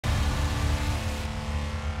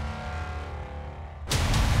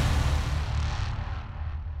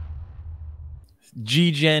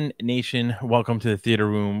GGEN Nation, welcome to the theater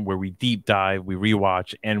room where we deep dive, we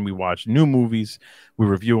rewatch, and we watch new movies. We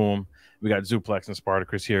review them. We got Zuplex and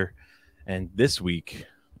Spartacris here. And this week,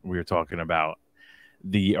 we are talking about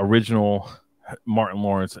the original Martin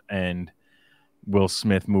Lawrence and Will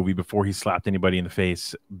Smith movie before he slapped anybody in the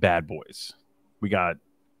face, Bad Boys. We got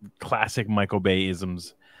classic Michael Bay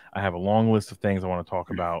isms. I have a long list of things I want to talk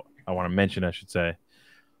about. I want to mention, I should say.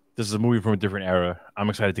 This is a movie from a different era. I'm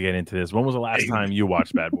excited to get into this. When was the last time you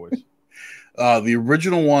watched Bad Boys? The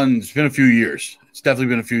original one, it's been a few years. It's definitely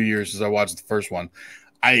been a few years since I watched the first one.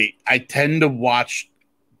 I tend to watch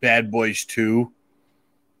Bad Boys 2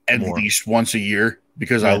 at least once a year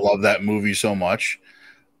because I love that movie so much.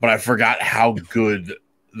 But I forgot how good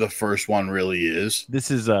the first one really is. This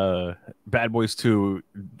is Bad Boys 2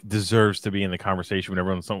 deserves to be in the conversation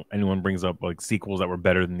whenever anyone brings up like sequels that were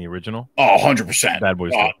better than the original. Oh, 100%. Bad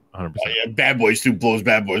Boys 2, 100%. Yeah, Bad Boys 2 blows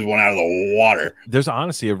Bad Boys 1 out of the water. There's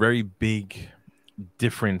honestly a very big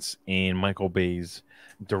difference in Michael Bay's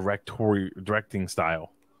directing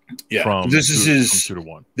style. Yeah, this is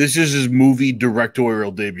his movie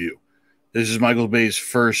directorial debut. This is Michael Bay's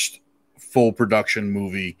first full production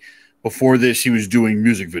movie. Before this, he was doing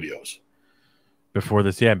music videos. Before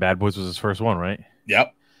this, yeah, Bad Boys was his first one, right?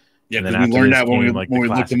 Yep. Yeah, because we learned that when we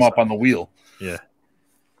looked him up on the wheel. Yeah.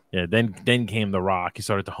 Yeah, then came The Rock. He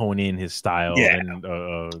started to hone in his style. Yeah.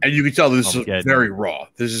 And you can tell this is very raw.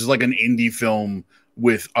 This is like an indie film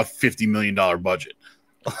with a $50 million budget.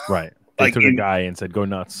 Right. They like took a guy and said, go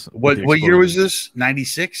nuts. What year was this?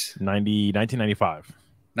 96? 1995.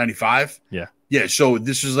 95? Yeah. Yeah, so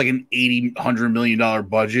this is like an $100 million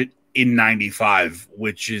budget in 95,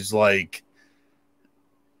 which is like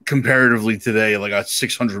comparatively today like a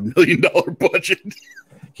 $600 million budget.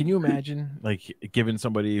 Can you imagine like giving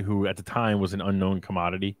somebody who at the time was an unknown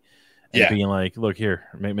commodity and being like, look here,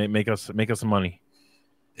 make us some money.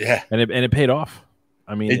 Yeah. And it paid off.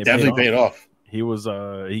 I mean, it definitely paid off.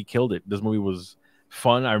 He killed it. This movie was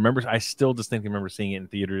fun. I still distinctly remember seeing it in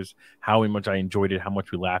theaters, how much I enjoyed it, how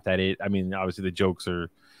much we laughed at it. I mean, obviously the jokes are,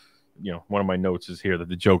 one of my notes is here that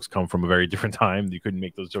the jokes come from a very different time. You couldn't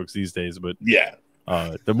make those jokes these days, but yeah,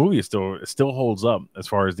 the movie is still holds up as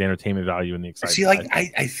far as the entertainment value and the excitement. See, like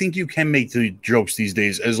I think you can make the jokes these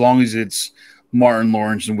days as long as it's Martin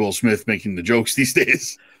Lawrence and Will Smith making the jokes these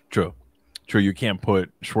days. True. You can't put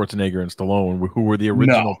Schwarzenegger and Stallone, who were the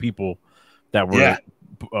original people that were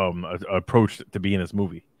approached to be in this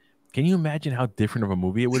movie. Can you imagine how different of a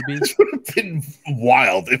movie it would be? This would have been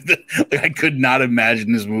wild. I could not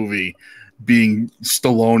imagine this movie being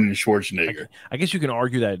Stallone and Schwarzenegger. I guess you can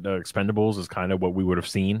argue that Expendables is kind of what we would have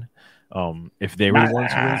seen if they were the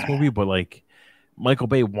ones who were in this movie. But like Michael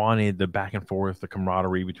Bay wanted the back and forth, the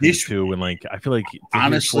camaraderie between the two, and like I feel like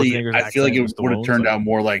honestly, I feel like it would have turned out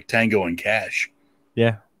more like Tango and Cash.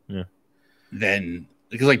 Yeah. Then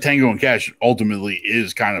because like Tango and Cash ultimately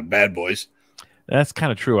is kind of Bad Boys. That's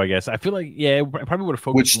kind of true, I guess. I feel like it probably would have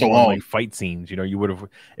focused more on like fight scenes. It would have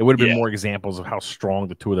been more examples of how strong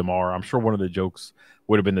the two of them are. I'm sure one of the jokes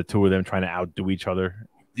would have been the two of them trying to outdo each other.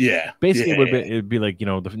 Yeah, basically, it'd be like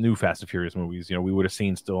the new Fast and Furious movies. We would have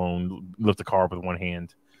seen Stallone lift the car up with one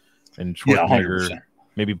hand, and Schwarzenegger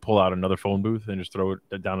maybe pull out another phone booth and just throw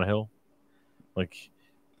it down a hill. Like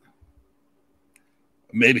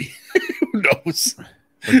maybe who knows?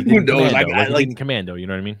 Who knows? Like Commando, you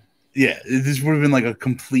know what I mean? Yeah, this would have been like a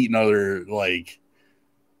complete another like.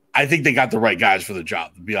 I think they got the right guys for the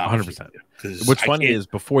job. To be honest, 100%. What's funny is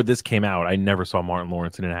before this came out, I never saw Martin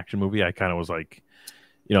Lawrence in an action movie. I kind of was like,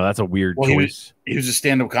 that's a weird choice. He was a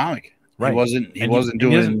stand-up comic, right? He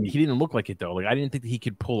didn't look like it though. Like I didn't think that he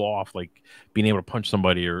could pull off like being able to punch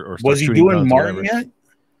somebody or was he doing Martin yet?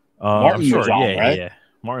 Martin was on, right? Yeah.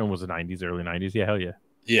 Martin was the '90s, early '90s. Yeah, hell yeah.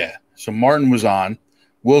 Yeah. So Martin was on.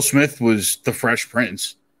 Will Smith was the Fresh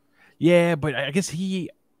Prince. Yeah, but I guess he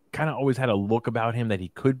kind of always had a look about him that he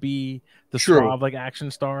could be the suave like action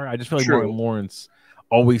star. I just feel like Martin Lawrence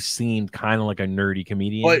always seemed kind of like a nerdy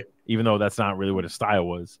comedian, even though that's not really what his style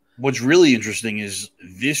was. What's really interesting is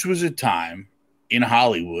this was a time in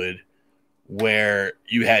Hollywood where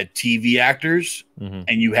you had TV actors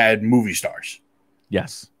and you had movie stars.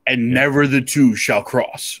 Yes. And never the two shall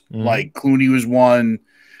cross. Like Clooney was one,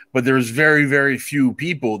 but there was very, very few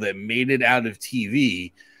people that made it out of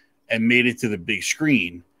TV and made it to the big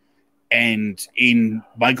screen. And in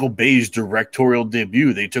Michael Bay's directorial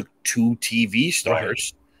debut, they took two TV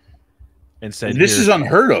stars and said, this is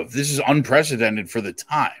unheard of. This is unprecedented for the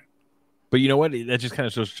time. But you know what? That just kind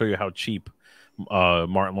of shows to show you how cheap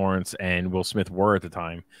Martin Lawrence and Will Smith were at the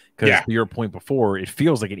time. Because to your point before, it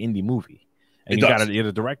feels like an indie movie. And you got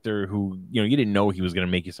a director who, you didn't know he was going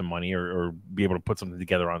to make you some money or be able to put something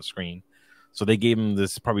together on screen. So they gave him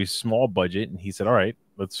this probably small budget, and he said, all right,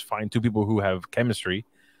 let's find two people who have chemistry,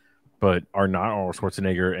 but are not Arnold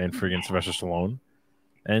Schwarzenegger and friggin' Sylvester Stallone.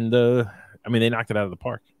 And, they knocked it out of the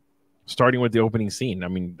park. Starting with the opening scene.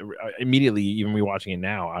 Immediately, even me watching it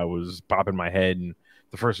now, I was popping my head, and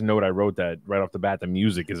the first note I wrote that right off the bat, the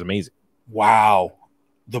music is amazing. Wow.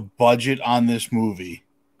 The budget on this movie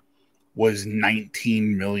was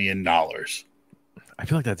 $19 million. I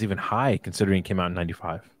feel like that's even high considering it came out in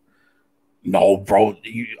 95. No, bro.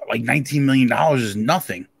 Like $19 million is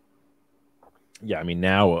nothing. Yeah,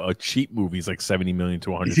 now a cheap movie is like 70 million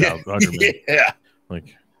to 100,000. 100 million. Yeah.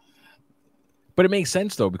 But it makes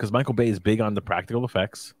sense though, because Michael Bay is big on the practical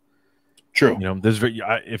effects. True. There's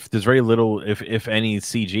very little, if any,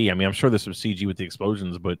 CG. I'm sure there's some CG with the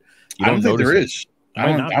explosions, but I don't think there is. I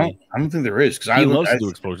don't think there is, because he loves to do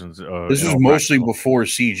explosions. This is mostly before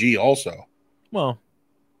CG, also. Well,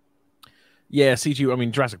 yeah,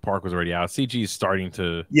 CG. Jurassic Park was already out. CG is starting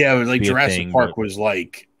to. Yeah, it was like Jurassic Park was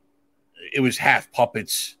like, it was half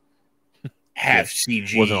puppets, half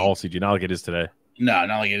CG. It wasn't all CG, not like it is today. No,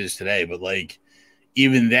 not like it is today, but like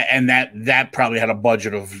even that, and that probably had a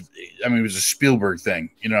budget of. It was a Spielberg thing,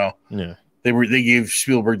 Yeah. They gave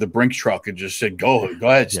Spielberg the Brinks truck and just said, "Go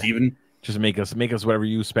ahead, Steven. Just make us whatever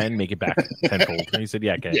you spend, make it back tenfold." And he said,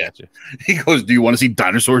 "Yeah, okay, gotcha." He goes, "Do you want to see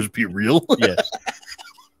dinosaurs be real?" Yeah.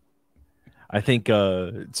 I think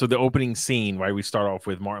so. The opening scene, right? We start off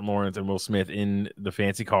with Martin Lawrence and Will Smith in the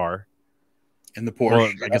fancy car, in the Porsche.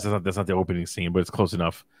 Well, I guess that's not the opening scene, but it's close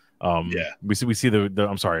enough. We see the.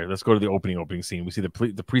 I'm sorry. Let's go to the opening scene. We see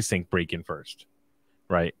the precinct break in first,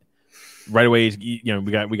 right? Right away,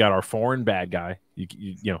 we got our foreign bad guy.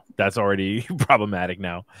 That's already problematic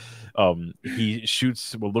now. He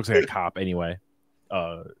shoots what looks like a cop anyway,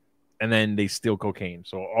 and then they steal cocaine.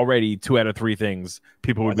 So already 2 out of 3 things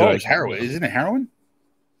people would be like, heroin. Isn't it heroin?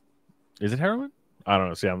 Is it heroin? I don't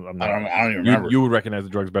know. See, I'm not. I don't even remember. You would recognize the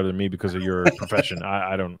drugs better than me because of your profession.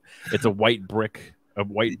 I don't. It's a white brick.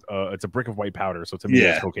 It's a brick of white powder. So to me,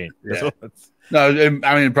 it's cocaine. Yeah. So no,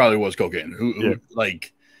 it probably was cocaine.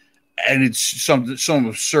 And it's some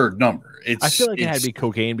absurd number. I feel like it had to be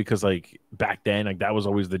cocaine because back then, that was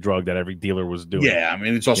always the drug that every dealer was doing. Yeah,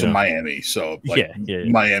 it's also Miami, so yeah.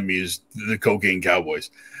 Miami is the cocaine cowboys.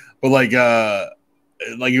 But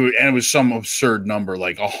it was some absurd number,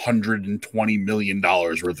 like $120 million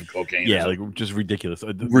worth of cocaine. Yeah, just ridiculous.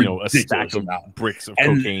 A stack of bricks of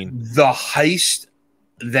cocaine. The heist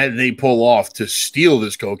that they pull off to steal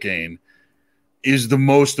this cocaine is the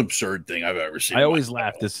most absurd thing I've ever seen. I always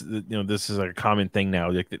laugh. This is a common thing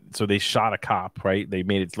now. So they shot a cop, right? They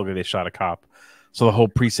made it look like they shot a cop. So the whole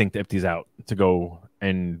precinct empties out to go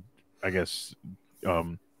and I guess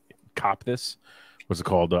cop this. What's it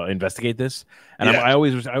called? Investigate this. And I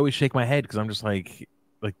always shake my head because I'm just like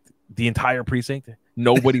the entire precinct.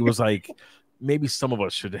 Nobody was like, maybe some of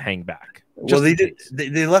us should hang back. Well, they did.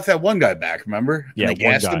 They left that one guy back. Remember? Yeah,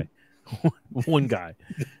 one guy. One guy.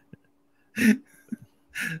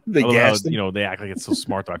 They gassed him. They act like it's so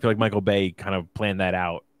smart though. I feel like Michael Bay kind of planned that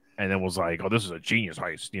out and then was like, "Oh, this is a genius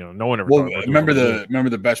heist." No one ever. Remember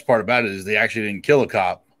the best part about it is they actually didn't kill a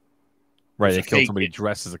cop. Right, they killed somebody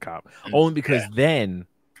dressed as a cop only because then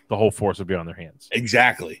the whole force would be on their hands.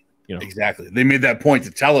 Exactly. Exactly. They made that point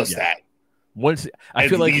to tell us that. Once I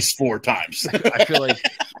feel like at least 4 times. I feel like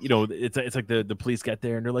it's like the police get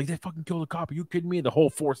there and they're like, they fucking killed a cop. Are you kidding me? The whole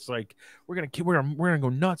force is like, we're gonna go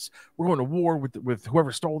nuts. We're going to war with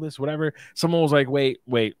whoever stole this, whatever. Someone was like, wait,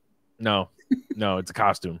 no, it's a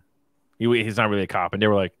costume. He's not really a cop. And they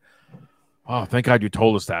were like, oh, thank God you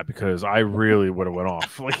told us that because I really would have went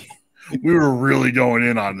off. We were really going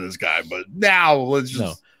in on this guy, but now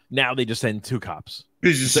now they just send 2 cops.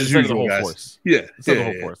 It's just the whole force. Yeah. The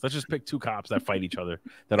whole force. Let's just pick 2 cops that fight each other,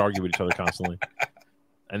 that argue with each other constantly.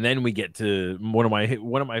 And then we get to one of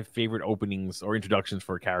my favorite openings or introductions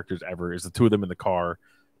for characters ever is the 2 of them in the car.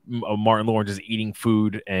 Martin Lawrence is eating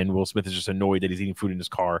food and Will Smith is just annoyed that he's eating food in his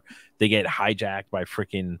car. They get hijacked by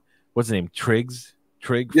freaking, what's his name? Trigg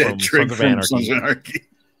from Sons of Anarchy.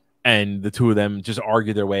 And the 2 of them just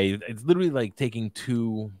argue their way. It's literally like taking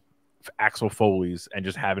 2 Axel Foley's and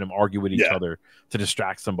just having them argue with each other to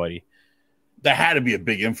distract somebody. That had to be a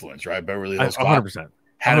big influence, right? Beverly Hills Cop 100%.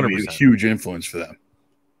 had to be a huge influence for them.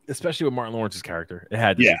 Especially with Martin Lawrence's character. It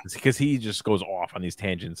had to be, because he just goes off on these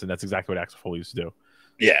tangents, and that's exactly what Axel Foley used to do.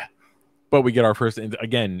 Yeah. But we get our first,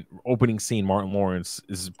 again, opening scene. Martin Lawrence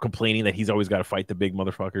is complaining that he's always got to fight the big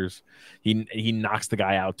motherfuckers. He knocks the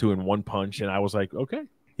guy out too in 1 punch, and I was like, okay,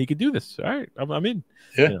 he could do this. All right, I'm in.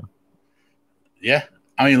 Yeah. Yeah.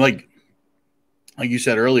 like you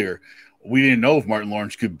said earlier, we didn't know if Martin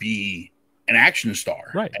Lawrence could be an action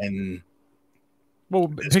star, right? And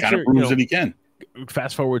this kind of proves that he can.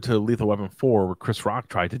 Fast forward to Lethal Weapon 4, where Chris Rock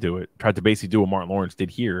tried to basically do what Martin Lawrence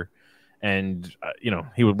did here, and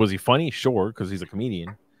was he funny? Sure, because he's a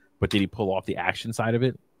comedian, but did he pull off the action side of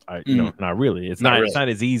it? Not really. It's not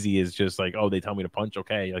as easy as just like, oh, they tell me to punch.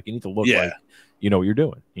 Okay, like you need to look like you know what you're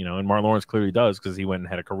doing. And Martin Lawrence clearly does, because he went and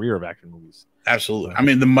had a career of action movies. Absolutely. I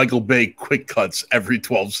mean, the Michael Bay quick cuts every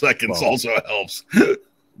 12 seconds also helps.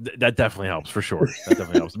 That definitely helps for sure. That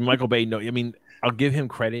definitely helps. Michael Bay, I'll give him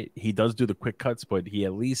credit. He does do the quick cuts, but he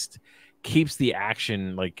at least keeps the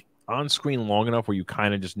action like on screen long enough where you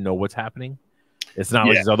kind of just know what's happening. It's not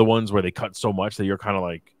like these other ones where they cut so much that you're kind of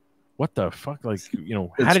like, what the fuck? Like,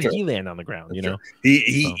 how did he land on the ground?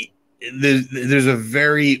 There's a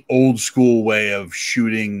very old school way of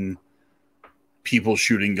shooting people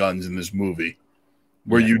shooting guns in this movie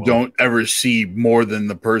where you don't ever see more than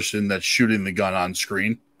the person that's shooting the gun on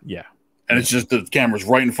screen. Yeah. And it's just the camera's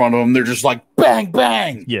right in front of them. They're just like, bang,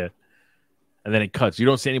 bang. Yeah. And then it cuts. You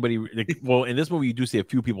don't see anybody. Well, in this movie, you do see a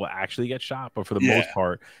few people actually get shot, but for the most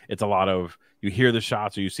part, it's a lot of you hear the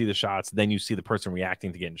shots or you see the shots, then you see the person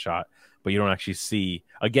reacting to getting shot, but you don't actually see.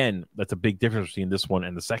 Again, that's a big difference between this one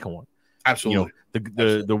and the second one. Absolutely.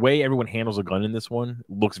 The way everyone handles a gun in this one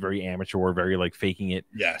looks very amateur, very like faking it.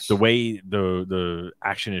 Yes. The way the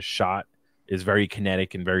action is shot is very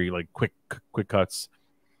kinetic and very like quick cuts.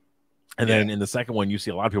 And then in the second one, you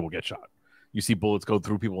see a lot of people get shot. You see bullets go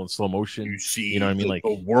through people in slow motion. You see, what I mean? Like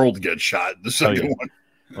the world gets shot. The second one,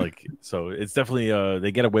 like, so it's definitely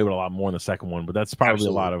they get away with a lot more in the second one. But that's probably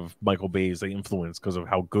a lot of Michael Bay's influence because of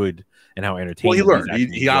how good and how entertaining. Well, he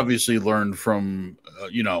learned. He obviously learned from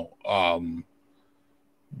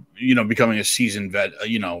becoming a seasoned vet,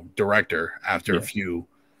 director after a few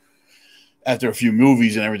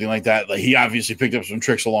movies and everything like that. Like, he obviously picked up some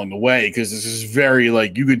tricks along the way, because this is very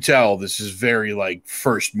you could tell this is very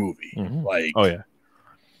first movie. Mm-hmm. Oh yeah,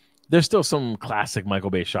 there's still some classic Michael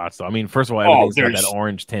Bay shots though. I mean, first of all, everything's got that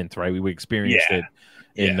orange tint, right? We experienced it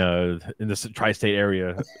in the tri-state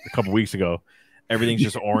area a couple weeks ago. Everything's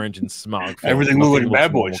just orange and smog. Everything looked like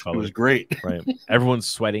Bad Boys. It was great. Right. Everyone's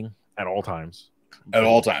sweating at all times. At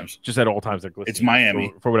all times. Just at all times. It's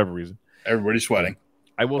Miami for whatever reason. Everybody's sweating.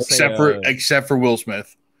 I will say, except for Will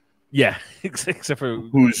Smith. Yeah, except for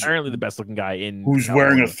who's apparently the best looking guy who's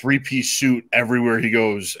wearing a 3-piece suit everywhere he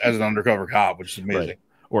goes as an undercover cop, which is amazing. Right.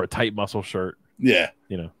 Or a tight muscle shirt. Yeah,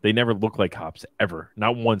 they never look like cops ever.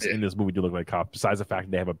 Not once in this movie do look like cops. Besides the fact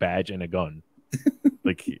that they have a badge and a gun.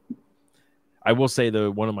 I will say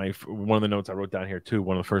one of the notes I wrote down here too.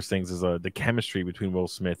 One of the first things is the chemistry between Will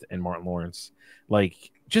Smith and Martin Lawrence.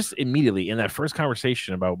 Just immediately in that first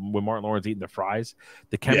conversation about when Martin Lawrence eating the fries,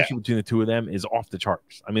 the chemistry between the two of them is off the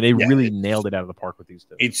charts. I mean, they really nailed it out of the park with these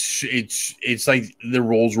two. It's like the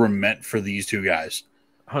roles were meant for these two guys.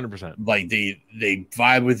 100%. Like they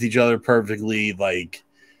vibe with each other perfectly. Like,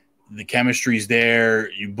 the chemistry's there.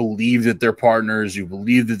 You believe that they're partners. You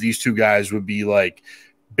believe that these two guys would be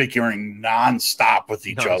bickering nonstop with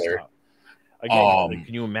each other. Again,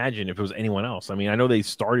 can you imagine if it was anyone else? I mean, I know they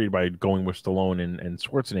started by going with Stallone and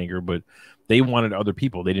Schwarzenegger, but they wanted other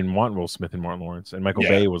people. They didn't want Will Smith and Martin Lawrence. And Michael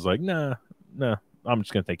Bay was like, nah, I'm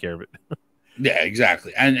just gonna take care of it. Yeah,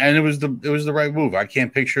 exactly. And it was the right move. I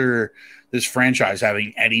can't picture this franchise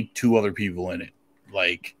having any two other people in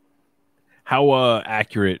it. How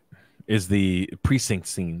accurate is the precinct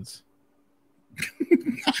scenes?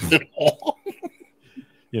 Not at all.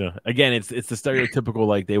 Again, it's the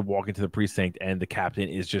stereotypical, they walk into the precinct and the captain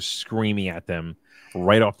is just screaming at them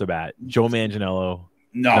right off the bat. Joe Manganiello.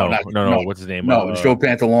 No. What's his name? No, it's Joe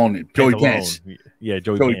Pantalone. Joey Pants. Yeah,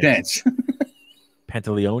 Joey Pants.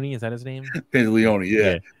 Pantaleone, is that his name? Pantaleone,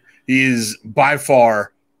 yeah. He is by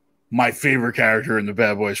far my favorite character in the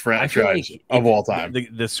Bad Boys franchise of all time.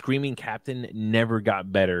 The screaming captain never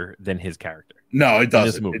got better than his character. No, it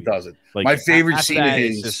doesn't. It doesn't. My favorite scene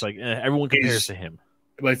is just everyone compares to him.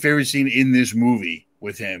 My favorite scene in this movie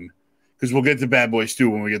with him, because we'll get to Bad Boys 2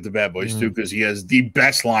 when we get to Bad Boys 2, because he has the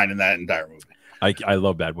best line in that entire movie. I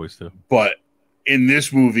love Bad Boys 2. But in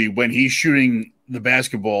this movie, when he's shooting the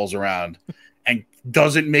basketballs around and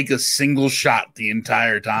doesn't make a single shot the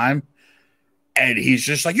entire time, and he's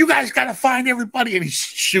just like, you guys got to find everybody. And he's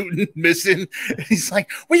shooting, missing. And he's like,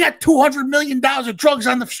 we got $200 million of drugs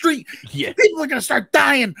on the street. Yeah. People are going to start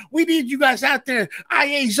dying. We need you guys out there.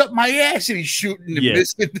 IA's up my ass. And he's shooting and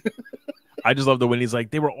missing. I just love the when he's like,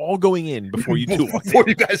 they were all going in before you two. Before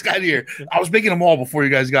you guys got here. I was making them all before you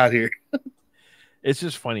guys got here. It's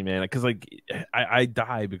just funny, man. Because like I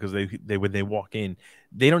die because they when they walk in,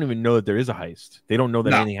 they don't even know that there is a heist. They don't know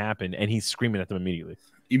that anything happened, and he's screaming at them immediately.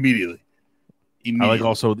 I like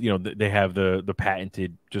also, you know, they have the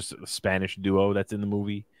patented just Spanish duo that's in the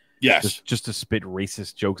movie. Yes, just to spit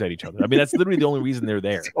racist jokes at each other. I mean, that's literally the only reason they're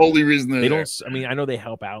there. The only reason they don't. I mean, I know they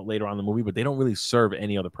help out later on in the movie, but they don't really serve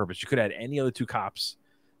any other purpose. You could have had any other two cops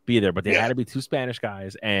be there, but they had to be two Spanish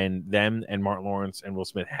guys, and them and Martin Lawrence and Will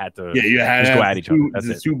Smith had to you had just go at each other. That's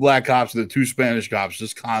the two black cops and the two Spanish cops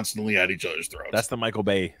just constantly at each other's throats. That's the Michael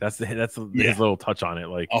Bay. That's his little touch on it.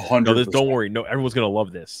 Like 100%. Don't worry, no, everyone's gonna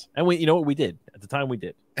love this. And you know what we did at the time? We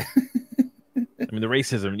did. I mean, the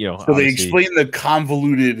racism. You know, so they explained the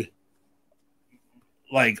convoluted,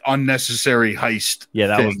 like unnecessary heist. Yeah,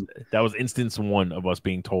 that was instance one of us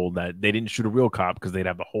being told that they didn't shoot a real cop because they'd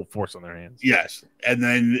have the whole force on their hands. Yes, and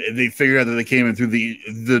then they figured out that they came in through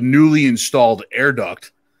the newly installed air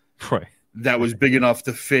duct, right? That was big enough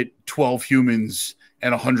to fit 12 humans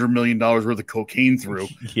and $100 million worth of cocaine through.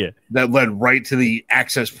 Yeah, that led right to the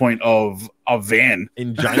access point of a van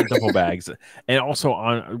in giant duffel bags, and also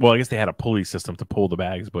on. Well, I guess they had a pulley system to pull the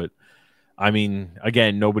bags, but. I mean,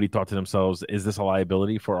 again, nobody thought to themselves, is this a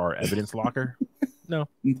liability for our evidence locker? No.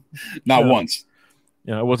 Not once.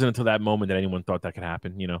 You know, it wasn't until that moment that anyone thought that could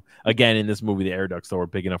happen. You know, again, in this movie, the air ducts, though, were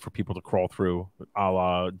big enough for people to crawl through, a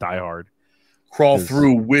la Die Hard. Crawl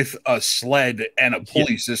through with a sled and a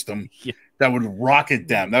pulley system that would rocket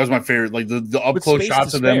them. That was my favorite. Like the up-close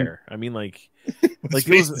shots of them. I mean, like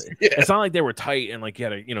it's not like they were tight and like they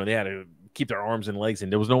had to keep their arms and legs in.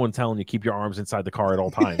 There was no one telling you keep your arms inside the car at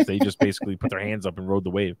all times. They just basically put their hands up and rode the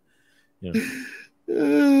wave. You know?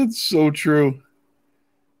 It's so true.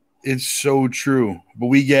 It's so true. But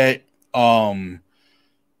we get after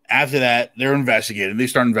that, they're investigating. They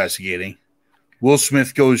start investigating. Will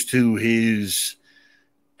Smith goes to his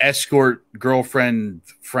escort girlfriend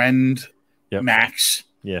friend, Max.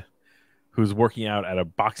 Yeah. Who's working out at a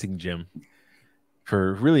boxing gym.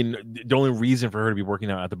 For really, the only reason for her to be working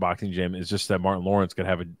out at the boxing gym is just that Martin Lawrence could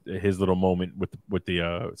have his little moment with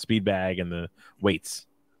the speed bag and the weights.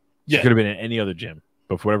 Yeah, it could have been at any other gym,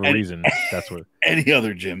 but for whatever reason, that's what any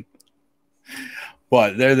other gym.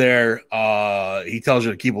 But they're there. He tells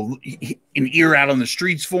her to keep an ear out on the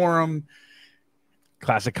streets for him.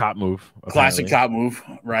 Classic cop move. Classic cop move,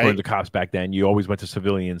 right? According to cops back then, you always went to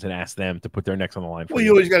civilians and asked them to put their necks on the line. Well, you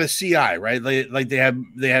always got a CI, right? Like they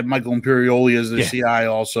had Michael Imperioli as the CI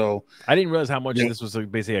also. I didn't realize how much this was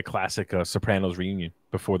basically a classic Sopranos reunion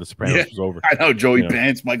before the Sopranos was over. I know Joey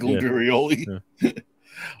Pants, Michael Imperioli.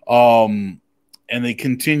 And they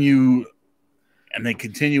continue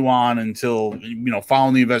on until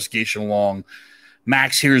following the investigation along.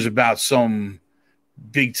 Max hears about some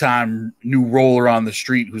big time new roller on the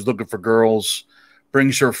street who's looking for girls,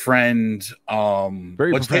 brings her friend.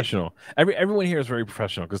 Very professional. Everyone here is very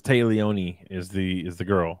professional because Taya Leone is the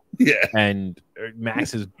girl. Yeah, and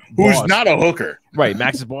Max's who's boss, not a hooker, right?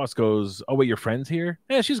 Max's boss goes, "Oh wait, your friend's here?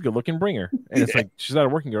 Yeah, she's good looking. Bring her." And it's like she's not a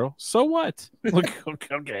working girl. So what? Like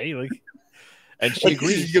okay, like. And she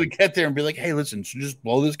agrees. She's gonna get there and be like, "Hey, listen, should just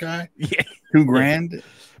blow this guy? Yeah, $2,000."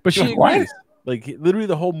 But she agrees. Like literally,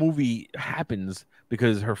 the whole movie happens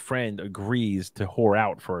because her friend agrees to whore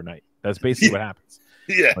out for a night. That's basically what happens.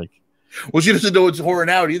 Yeah. Like, well, she doesn't know it's whoring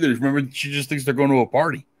out either. Remember, she just thinks they're going to a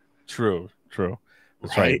party. True.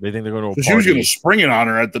 That's right. They think they're going to a party. She was going to spring it on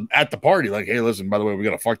her at the party. Like, hey, listen, by the way, we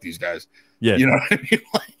got to fuck these guys. Yeah. You know what I mean?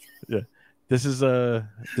 Like, yeah. This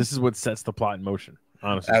is what sets the plot in motion.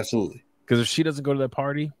 Honestly. Absolutely. Because if she doesn't go to that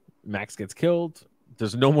party, Max gets killed.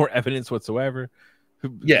 There's no more evidence whatsoever.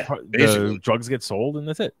 Yeah. The drugs get sold, and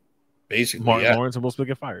that's it. Basically, Martin Lawrence and Will Smith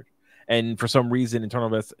get fired. And for some reason,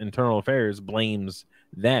 Internal Affairs blames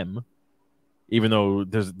them, even though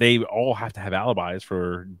they all have to have alibis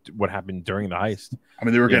for what happened during the heist. I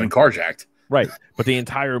mean, they were getting carjacked. Right. But the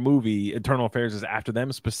entire movie, Internal Affairs is after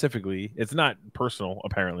them specifically. It's not personal,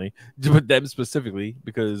 apparently, but them specifically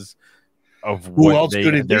because of what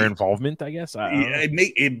their involvement, I guess.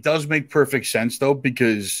 It does make perfect sense, though,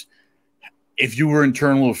 because if you were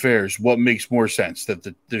Internal Affairs, what makes more sense?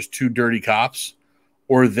 That there's two dirty cops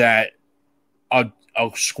or that a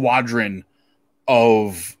squadron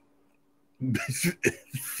of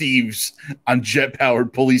thieves on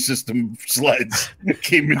jet-powered pulley system sleds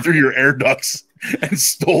came in through your air ducts and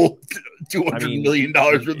stole $200 million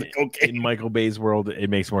worth of cocaine. In Michael Bay's world, it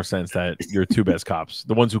makes more sense that your two best cops,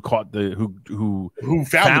 the ones who caught who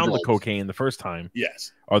found the cocaine the first time,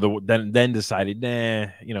 yes, are then decided, nah,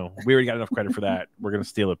 we already got enough credit for that. We're gonna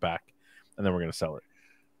steal it back, and then we're gonna sell it.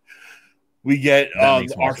 We get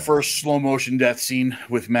our first slow motion death scene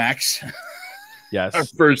with Max. Yes, our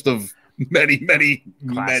first of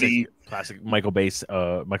classic Michael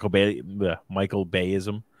Bayism.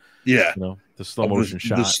 Yeah, the slow motion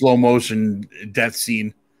shot, the slow motion death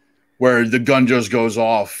scene where the gun just goes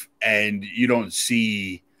off and you don't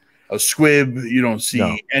see a squib, you don't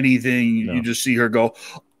see anything, you just see her go,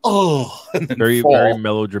 oh, and then very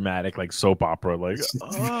melodramatic, like soap opera, like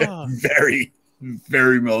very,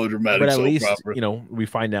 very melodramatic. But at least we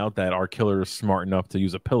find out that our killer is smart enough to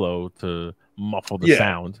use a pillow to muffle the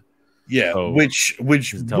sound. Yeah, so which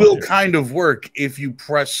will kind of work if you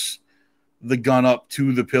press the gun up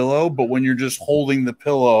to the pillow, but when you're just holding the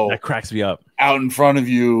pillow, that cracks me up out in front of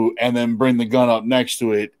you and then bring the gun up next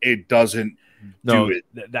to it, it doesn't do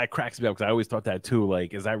it. That cracks me up because I always thought that too.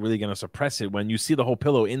 Like, is that really going to suppress it when you see the whole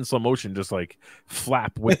pillow in slow motion just like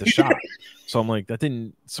flap with the shot? So I'm like, that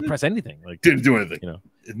didn't suppress anything. Like, didn't do anything.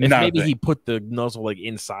 If maybe he put the nozzle like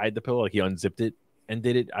inside the pillow, like he unzipped it and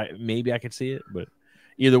did it. Maybe I could see it, but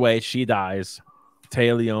either way, she dies.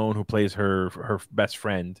 Téa Leoni, who plays her best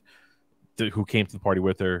friend, who came to the party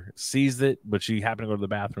with her, sees it, but she happened to go to the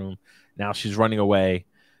bathroom. Now she's running away,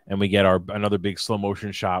 and we get another big slow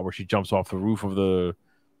motion shot where she jumps off the roof of the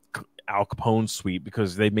Al Capone suite,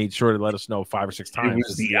 because they made sure to let us know 5 or 6 times it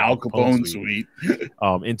was the Al Capone suite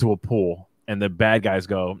into a pool. And the bad guys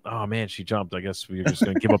go, "Oh man, she jumped. I guess we're just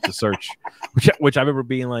gonna give up the search." Which I remember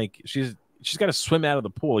being like, she's got to swim out of the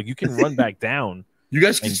pool. Like, you can run back down. You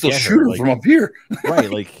guys can still shoot her from up here, right?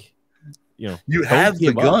 Like, you have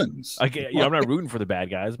the guns. I'm not rooting for the bad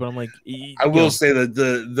guys, but I'm like, I will say that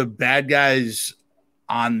the bad guys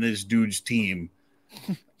on this dude's team,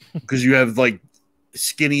 because you have like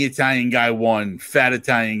skinny Italian guy 1, fat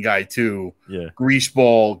Italian guy 2,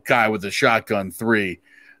 greaseball guy with a shotgun 3,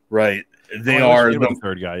 right? They are the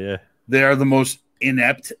third guy. They are the most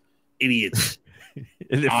inept idiots.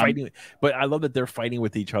 And they're fighting, but I love that they're fighting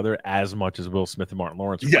with each other as much as Will Smith and Martin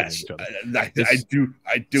Lawrence are fighting each other. I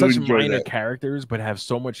do such enjoy minor that. characters, but have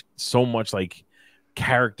so much like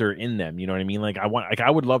character in them. You know what I mean? Like, I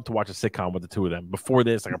would love to watch a sitcom with the two of them before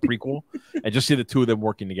this, like a prequel, and just see the two of them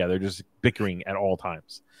working together, just bickering at all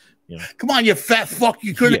times. Come on, you fat fuck!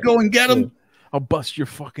 You couldn't go and get him. I'll bust your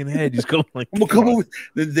fucking head. He's going like,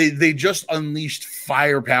 they just unleashed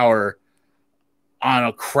firepower on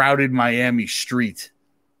a crowded Miami street,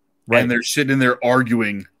 right? And they're sitting there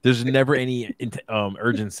arguing. There's never any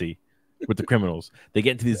urgency with the criminals. They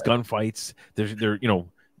get into these gunfights. They're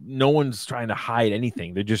no one's trying to hide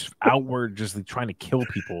anything. They're just outward, just like trying to kill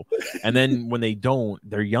people. And then when they don't,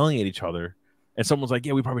 they're yelling at each other. And someone's like,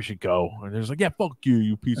 "Yeah, we probably should go." And there's like, "Yeah, fuck you,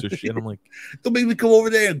 you piece of shit." And I'm like, "Don't make me come over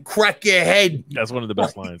there and crack your head." That's one of the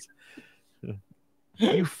best lines.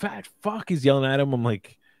 "You fat fuck," he's yelling at him. I'm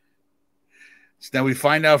like. So now we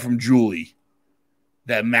find out from Julie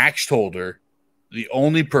that Max told her the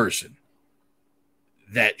only person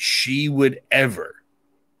that she would ever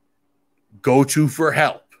go to for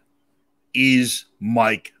help is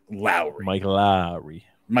Mike Lowry.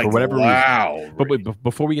 For whatever reason. But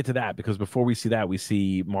before we get to that, because before we see that, we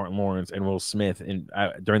see Martin Lawrence and Will Smith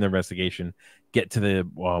during the investigation get to the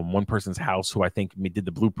one person's house who I think did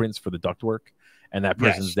the blueprints for the ductwork, and that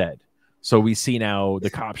person's dead. So we see now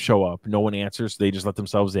the cops show up. No one answers. So they just let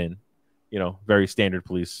themselves in. Very standard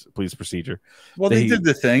police procedure. Well, they did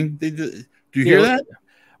the thing. They did. Do you hear that?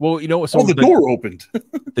 Well, so the door opened.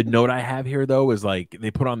 The note I have here, though, is like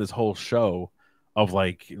they put on this whole show of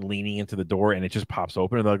like leaning into the door, and it just pops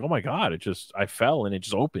open. And they're like, "Oh my god! I fell and it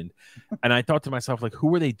just opened." And I thought to myself, like, who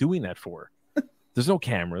were they doing that for? There's no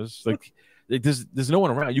cameras. Like, there's no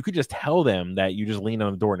one around. You could just tell them that you just leaned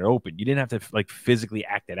on the door and it opened. You didn't have to like physically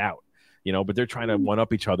act it out. But they're trying to one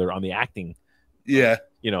up each other on the acting. Yeah.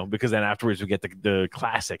 Because then afterwards we get the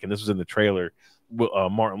classic, and this was in the trailer.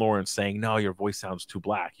 Martin Lawrence saying, "No, your voice sounds too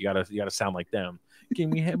black. You gotta sound like them.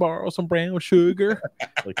 Can we borrow some brown sugar?"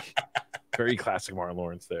 Like, very classic Martin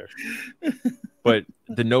Lawrence there. But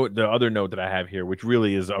the other note that I have here, which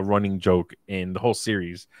really is a running joke in the whole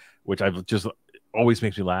series, which I've just always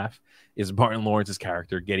makes me laugh, is Martin Lawrence's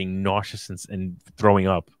character getting nauseous and throwing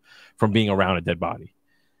up from being around a dead body.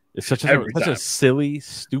 It's such a silly,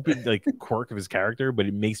 stupid like quirk of his character, but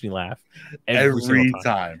it makes me laugh every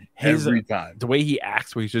time. The way he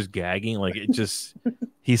acts, where he's just gagging, like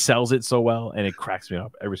he sells it so well, and it cracks me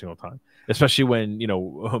up every single time. Especially when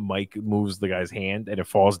Mike moves the guy's hand and it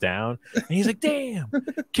falls down, and he's like, "Damn,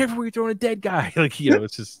 careful where you're throwing a dead guy!" Like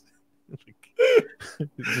it's just.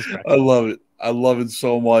 I love it. I love it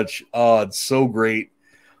so much. It's so great.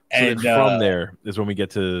 And from there is when we get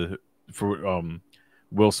to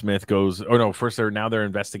Will Smith goes. Oh no! First, they're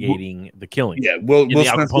investigating the killing. Yeah, Will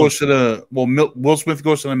Smith goes to Will Smith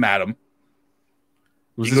goes to the madam.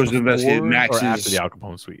 He goes to investigate Max's. Or after the Al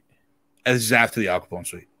Capone suite. This is after the Al Capone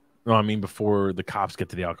suite. No, I mean before the cops get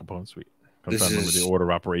to the Al Capone suite. I'm trying to remember the order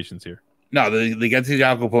of operations here. No, they get to the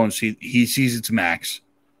Al Capone suite. He sees it's Max.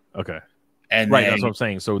 Okay. And right, that's what I'm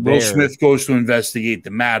saying. So Will Smith goes to investigate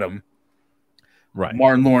the madam. Right.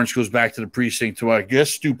 Martin Lawrence goes back to the precinct to, I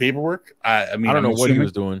guess, do paperwork. I mean, I don't know what he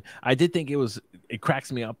was doing. I did think it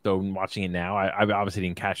cracks me up, though, watching it now. I obviously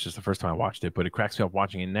didn't catch this the first time I watched it, but it cracks me up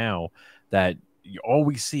watching it now that all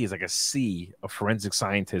we see is like a sea of forensic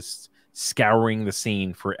scientists scouring the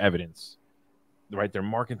scene for evidence. Right? They're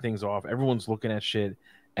marking things off. Everyone's looking at shit.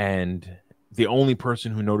 And the only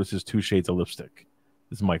person who notices 2 shades of lipstick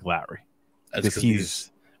is Mike Lowry. Because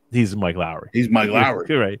he's Mike Lowry. He's Mike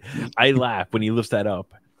Lowry. Right. I laugh when he lifts that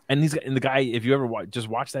up. And the guy, if you ever just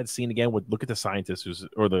watch that scene again, look at the scientist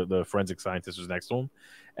or the forensic scientist who's next to him,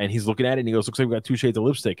 and he's looking at it and he goes, "Looks like we got 2 shades of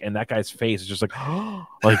lipstick." And that guy's face is just like, oh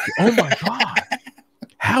my God,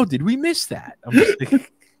 how did we miss that? I'm just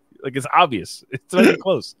like it's obvious. It's not even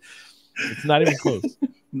close. It's not even close.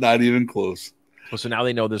 Not even close. Well, so now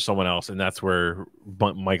they know there's someone else, and that's where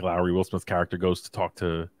Mike Lowry, Will Smith's character, goes to talk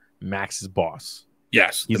to Max's boss.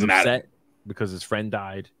 Yes, he's upset because his friend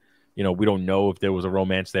died. You know, we don't know if there was a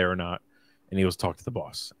romance there or not. And he goes to talk to the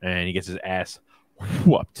boss, and he gets his ass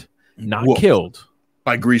whooped, not killed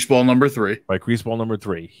by Greaseball number 3. By Greaseball number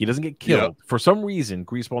 3, he doesn't get killed for some reason.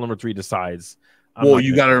 Greaseball number 3 decides. Well,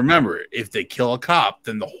 you got to remember, if they kill a cop,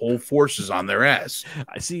 then the whole force is on their ass.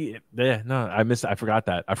 I see. Yeah, no, I missed. I forgot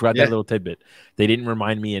that. I forgot that little tidbit. They didn't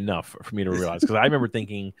remind me enough for me to realize, because I remember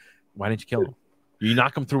thinking, why didn't you kill him? You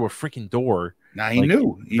knock him through a freaking door. Nah, he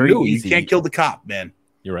knew. He knew. You can't kill the cop, man.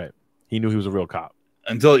 You're right. He knew he was a real cop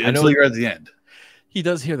until you're at the end. He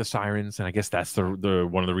does hear the sirens, and I guess that's the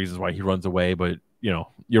one of the reasons why he runs away. But you know,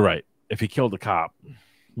 you're right. If he killed the cop,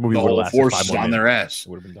 the whole force is on their ass.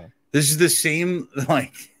 Would have been done. This is the same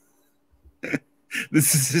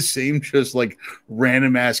this is the same just like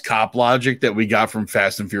random ass cop logic that we got from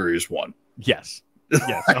Fast and Furious 1. Yes.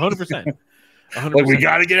 Yes, 100%. Like, we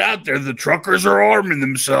got to get out there. The truckers are arming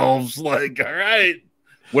themselves. Like, all right,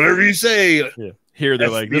 whatever you say. Yeah. Here they're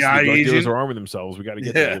like, this drug dealers are arming themselves. We got to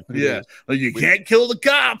get there. Yeah. Like, you can't kill the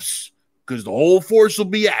cops because the whole force will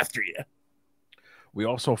be after you. We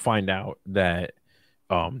also find out that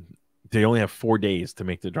they only have 4 days to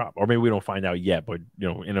make the drop, or maybe we don't find out yet. But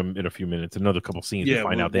you know, in a few minutes, another couple scenes, we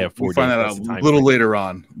find out they have 4 days. We find that out a little later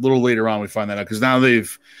on. A little later on, we find that out because now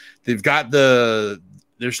they've got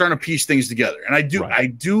they're starting to piece things together, and I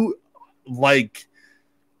do like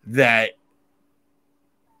that.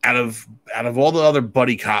 Out of all the other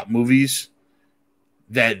buddy cop movies,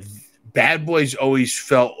 that Bad Boys always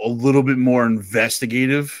felt a little bit more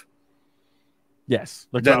investigative. Yes,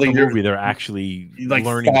 like the movie, they're actually like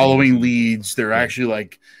following leads. They're actually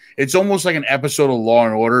like, it's almost like an episode of Law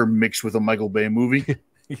and Order mixed with a Michael Bay movie.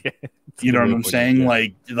 You know what I'm saying? Yeah.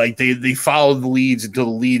 Like they follow the leads until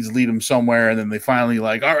the leads lead them somewhere, and then they finally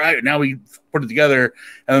like, all right, now we put it together,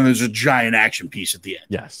 and then there's a giant action piece at the end.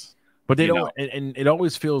 Yes. But they don't, and it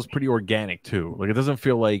always feels pretty organic too. Like, it doesn't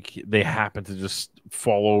feel like they happen to just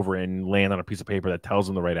fall over and land on a piece of paper that tells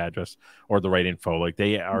them the right address or the right info. Like,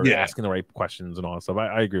 they are asking the right questions and all that stuff.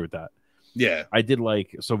 I agree with that. Yeah, I did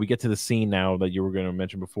like. So we get to the scene now that you were going to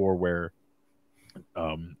mention before, where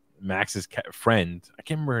Max's friend, I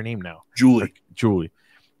can't remember her name now, Julie,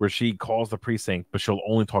 where she calls the precinct, but she'll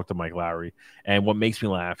only talk to Mike Lowry. And what makes me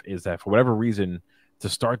laugh is that for whatever reason, to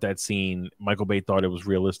start that scene, Michael Bay thought it was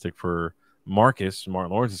realistic for Martin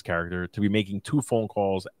Lawrence's character, to be making 2 phone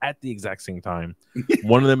calls at the exact same time.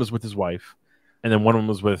 One of them is with his wife, and then one of them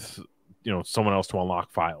was with someone else to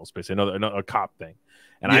unlock files, basically another cop thing.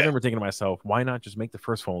 And I remember thinking to myself, why not just make the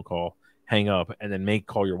first phone call, hang up, and then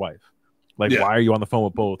call your wife? Like, why are you on the phone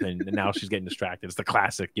with both? And now she's getting distracted. It's the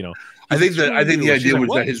classic, I think the idea was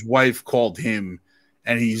that his wife called him,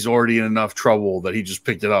 and he's already in enough trouble that he just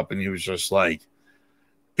picked it up, and he was just like,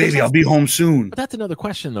 baby, I'll be home soon. But that's another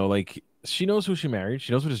question, though. Like, she knows who she married.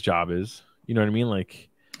 She knows what his job is. You know what I mean? Like,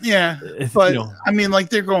 yeah. But, I mean, like,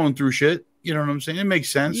 they're going through shit. You know what I'm saying? It makes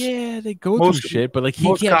sense. Yeah, they go through shit. But, like,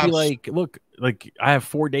 he can't be like, look, like, I have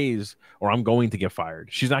 4 days or I'm going to get fired.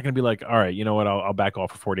 She's not going to be like, all right, you know what? I'll back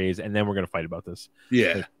off for 4 days and then we're going to fight about this.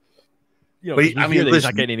 Yeah. Like, but, I mean, he's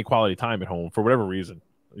not getting any quality time at home for whatever reason.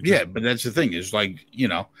 But that's the thing is, like,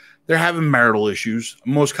 they're having marital issues.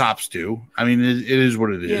 Most cops do. I mean, it is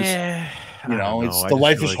what it is. Yeah. It's the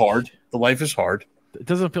life is hard. The life is hard. It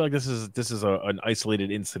doesn't feel like this is an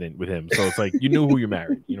isolated incident with him. So it's like, you knew who you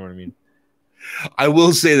married. You know what I mean? I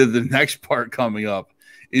will say that the next part coming up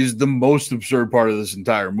is the most absurd part of this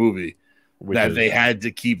entire movie. They had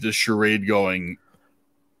to keep the charade going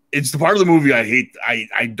it's the part of the movie I hate.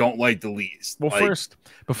 I don't like the least. Well, like, first,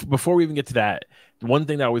 before we even get to that, one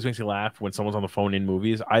thing that always makes me laugh when someone's on the phone in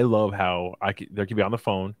movies, I love how they could be on the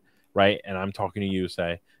phone, right? And I'm talking to you,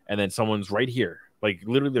 say, and then someone's right here, like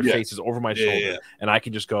literally their face is over my shoulder, and I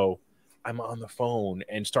can just go, I'm on the phone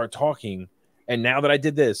and start talking. And now that I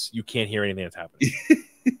did this, you can't hear anything that's happening.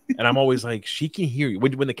 And I'm always like, she can hear you.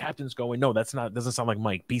 When the captain's going, no, doesn't sound like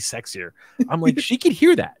Mike. Be sexier. I'm like, she can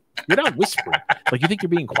hear that. You're not whispering. Like, you think you're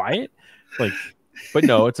being quiet? Like, but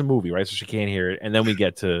no, it's a movie, right? So she can't hear it. And then we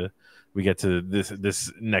get to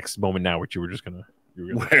this next moment now, which you were just gonna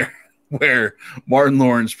where Martin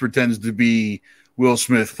Lawrence pretends to be Will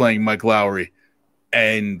Smith playing Mike Lowry,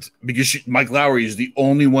 and because Mike Lowry is the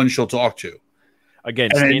only one she'll talk to.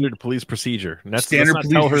 Again, standard police procedure. And that's standard let's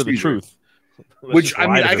not police tell her procedure. the truth. Which I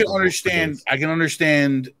mean, I can understand. I can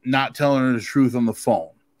understand not telling her the truth on the phone,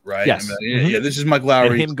 right? Yes. I mean, yeah, this is Mike Lowry.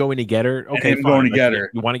 And him going to get her. Okay, him going to get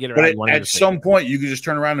her. You want to get her. But at some point, you could just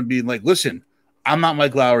turn around and be like, "Listen, I'm not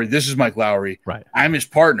Mike Lowry. This is Mike Lowry. Right. I'm his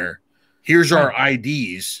partner. Here's our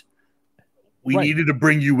IDs. We needed to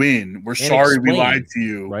bring you in. We're sorry we lied to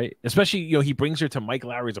you." Right. Especially, he brings her to Mike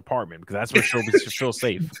Lowry's apartment because that's where she'll feel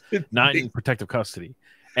safe, not in protective custody.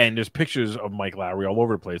 And there's pictures of Mike Lowry all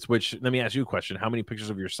over the place. Which, let me ask you a question: how many pictures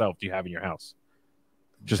of yourself do you have in your house?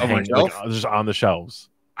 Just hanging, just on the shelves.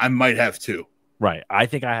 I might have 2. Right. I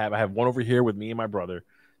think I have one over here with me and my brother,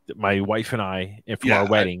 my wife and I, and from our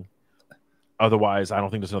wedding. Otherwise, I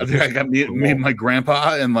don't think there's another. I got me and my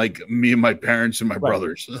grandpa, and like me and my parents and my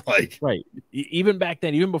brothers. Like, even back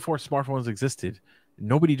then, even before smartphones existed,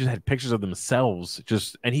 nobody just had pictures of themselves.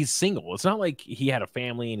 And he's single. It's not like he had a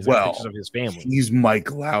family and he's got pictures of his family. He's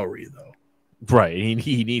Mike Lowry, though. Right.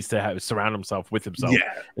 He needs to surround himself with himself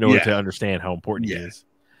in order to understand how important he is.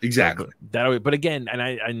 Exactly. But again,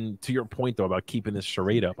 and to your point though about keeping this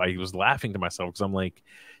charade up, I was laughing to myself because I'm like,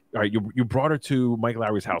 all right, you brought her to Mike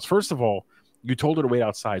Lowry's house. First of all, you told her to wait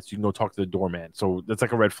outside so you can go talk to the doorman. So that's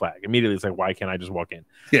like a red flag. Immediately, it's like, why can't I just walk in?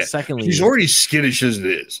 Yeah. Secondly, she's already skittish as it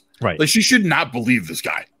is. Right. Like, she should not believe this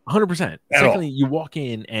guy. 100%. Secondly, you walk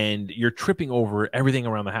in and you're tripping over everything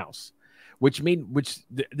around the house, which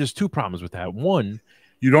there's 2 problems with that. One,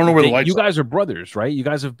 you don't know where the lights. You guys are brothers, right? You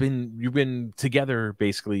guys you've been together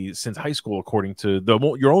basically since high school, according to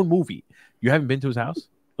your own movie. You haven't been to his house.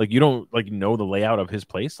 Like, you don't know the layout of his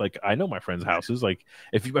place. Like, I know my friends' houses. Like,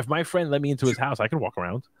 if my friend let me into his house, I can walk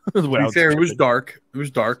around. To be fair, it was dark. It was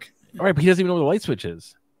dark. All right, but he doesn't even know where the light switch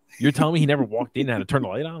is. You're telling me he never walked in and had to turn the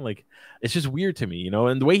light on? Like, it's just weird to me,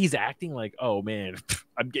 And the way he's acting, like, oh man,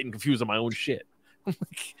 I'm getting confused on my own shit.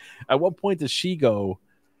 Like, at what point does she go,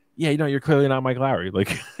 yeah, you're clearly not Mike Lowry.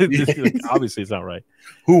 Like, obviously it's not right.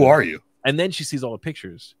 Who are you? And then she sees all the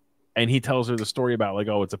pictures. And he tells her the story about, like,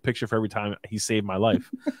 oh, it's a picture for every time he saved my life.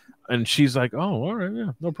 And she's like, oh, all right,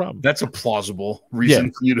 yeah, no problem. That's a plausible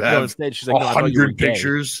reason for you to have instead, she's like, 100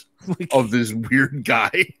 pictures of this weird guy.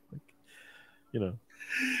 And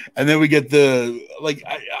then we get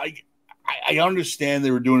I understand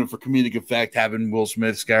they were doing it for comedic effect, having Will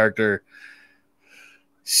Smith's character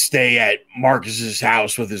stay at Marcus's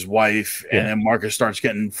house with his wife, and then Marcus starts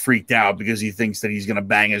getting freaked out because he thinks that he's going to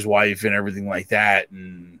bang his wife and everything like that.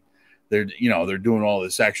 And they're doing all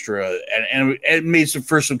this extra, and it made some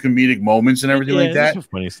comedic moments and everything like that. Some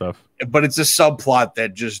funny stuff, but it's a subplot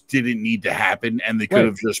that just didn't need to happen, and they could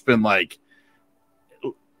have just been like,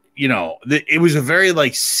 it was a very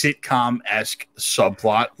like sitcom-esque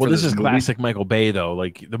subplot. Well, this is classic Michael Bay though.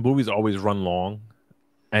 Like, the movies always run long,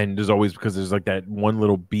 and there's always because there's like that one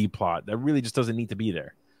little B plot that really just doesn't need to be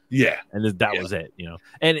there. Yeah. And that was it,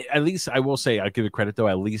 And at least I will say, I give it credit though,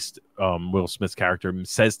 at least Will Smith's character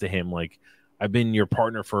says to him, like, I've been your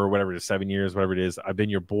partner for whatever it is, 7 years, whatever it is. I've been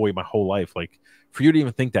your boy my whole life. Like, for you to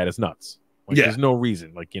even think that is nuts. Like, there's no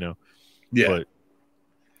reason. Like, Yeah.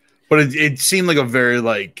 But it seemed like a very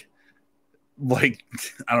like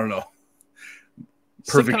I don't know.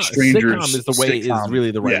 Perfect Strangers. Sitcom is the way is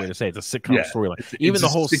really the right way to say it. It's a sitcom storyline. Even the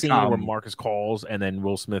whole scene where Marcus calls and then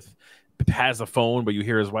Will Smith has the phone, but you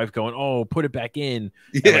hear his wife going, "Oh, put it back in."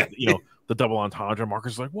 Yeah, and the double entendre.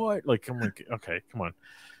 Marcus is like, "What?" Like, I'm like, "Okay, come on,"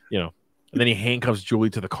 And then he handcuffs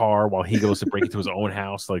Julie to the car while he goes to break into his own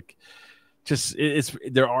house. Like, just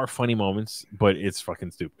there are funny moments, but it's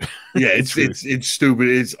fucking stupid. Yeah, it's stupid.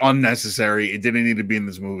 It's unnecessary. It didn't need to be in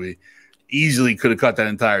this movie. Easily could have cut that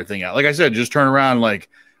entire thing out. Like I said, just turn around. Like,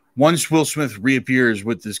 once Will Smith reappears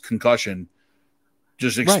with this concussion,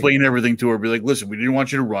 just explain everything to her. Be like, listen, we didn't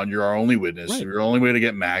want you to run. You're our only witness. You're our only way to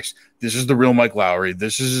get Max. This is the real Mike Lowry.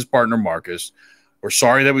 This is his partner, Marcus. We're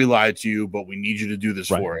sorry that we lied to you, but we need you to do this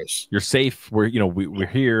for us. You're safe. We're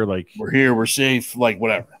here. Like, we're here. We're safe. Like,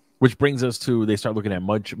 whatever. Which brings us to they start looking at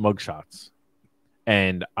mug shots,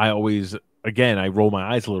 and I always I roll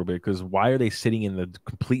my eyes a little bit because why are they sitting in the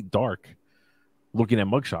complete dark looking at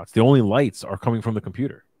mug shots? The only lights are coming from the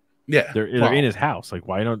computer. Yeah, they're in his house. Like,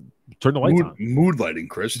 why don't turn the lights on? Mood lighting,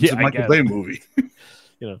 Chris. It's a Michael Bay movie.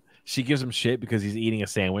 She gives him shit because he's eating a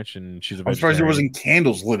sandwich and she's a vegetarian. I'm surprised there wasn't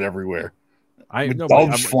candles lit everywhere.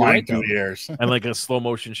 Doves flying through the airs. And like a slow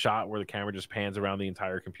motion shot where the camera just pans around the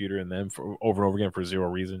entire computer and then over and over again for zero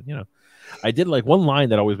reason. I did like one line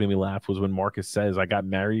that always made me laugh was when Marcus says, "I got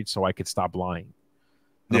married so I could stop lying."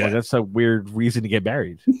 I'm like, that's a weird reason to get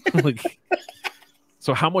married. Like,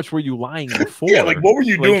 so how much were you lying before? Yeah, like what were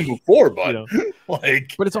you doing before, bud?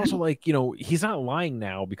 But it's also like, he's not lying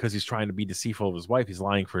now because he's trying to be deceitful of his wife. He's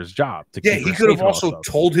lying for his job. He could have also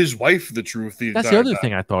told his wife the truth. That's the other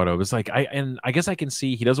thing I thought of. It's like, I guess I can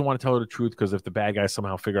see he doesn't want to tell her the truth because if the bad guys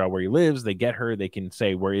somehow figure out where he lives, they get her, they can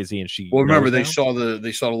say, where is he? And she. Well, remember they saw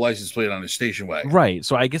the license plate on his station wagon. Right.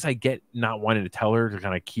 So I guess I get not wanting to tell her to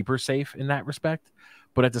kind of keep her safe in that respect.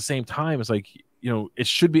 But at the same time, it's like, it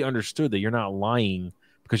should be understood that you're not lying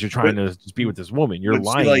because you're trying to be with this woman. You're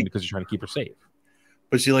lying because you're trying to keep her safe.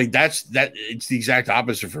 But see, like it's the exact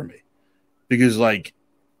opposite for me. Because like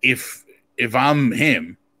if I'm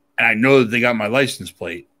him and I know that they got my license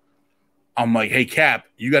plate, I'm like, hey Cap,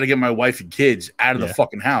 you got to get my wife and kids out of the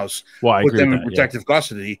fucking house. Well, put them in protective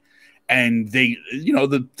custody. And they,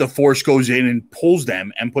 the force goes in and pulls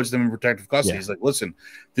them and puts them in protective custody. It's like, listen,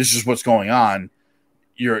 this is what's going on.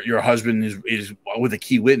 Your husband is with a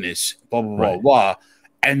key witness, blah, blah, blah, blah.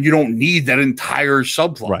 And you don't need that entire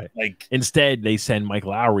subplot. Right. Like instead, they send Mike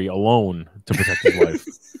Lowry alone to protect his wife.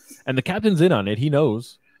 And the captain's in on it. He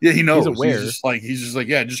knows. Yeah, he knows. He's aware. He's just like,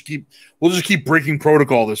 yeah, we'll just keep breaking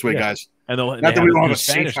protocol this way, guys. And not that we don't have a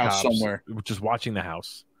safe house somewhere. Just watching the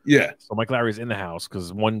house. Yeah. So Mike Lowry's in the house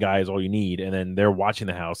because one guy is all you need, and then they're watching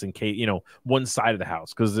the house in case, one side of the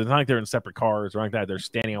house, because it's not like they're in separate cars or like that. They're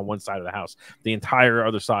standing on one side of the house. The entire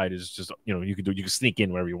other side is just, you can sneak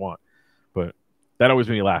in wherever you want. But that always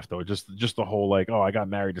made me laugh though. Just the whole like, oh, I got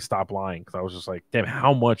married to stop lying, because I was just like, damn,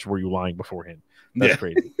 how much were you lying beforehand? That's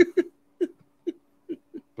crazy.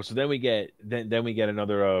 But so then we get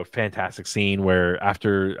another fantastic scene where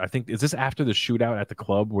after, I think, is this after the shootout at the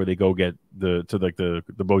club where they go get the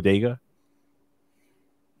bodega?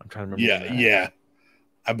 I'm trying to remember. Yeah,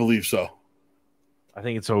 I believe so. I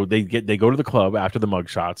think it's so they go to the club after the mug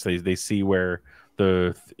shots. They see where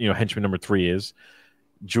the henchman number 3 is.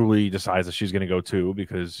 Julie decides that she's going to go too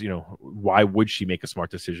because why would she make a smart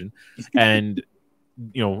decision? And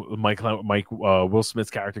Will Smith's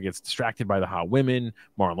character gets distracted by the hot women.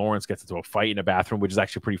 Martin Lawrence gets into a fight in a bathroom, which is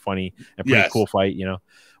actually pretty funny and pretty cool fight,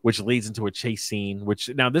 which leads into a chase scene. Which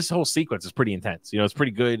now this whole sequence is pretty intense. It's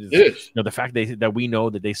pretty good. It is. The fact that we know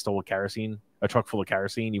that they stole a truck full of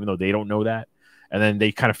kerosene, even though they don't know that, and then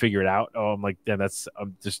they kind of figure it out. Oh, I'm like, yeah, that's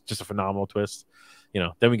just a phenomenal twist.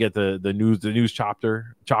 Then we get the news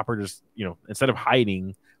chopper just, instead of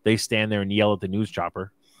hiding, they stand there and yell at the news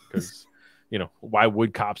chopper because, why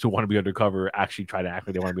would cops who want to be undercover actually try to act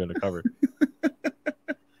like they want to be undercover?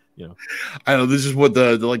 I know this is what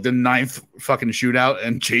the 9th fucking shootout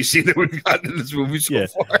and chase scene that we've gotten in this movie so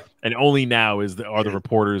far. And only now are the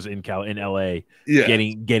reporters in LA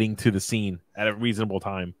getting to the scene at a reasonable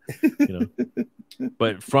time.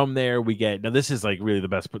 But from there we get, now this is like really the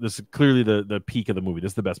best, this is clearly the peak of the movie.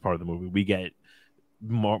 This is the best part of the movie. We get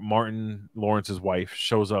Martin Lawrence's wife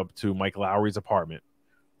shows up to Mike Lowry's apartment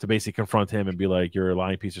to basically confront him and be like, you're a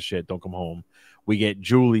lying piece of shit, don't come home. We get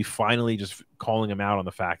Julie finally just calling him out on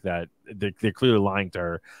the fact that they're clearly lying to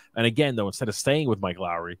her. And again, though, instead of staying with Mike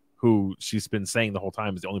Lowry, who she's been saying the whole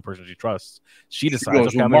time is the only person she trusts, she decides,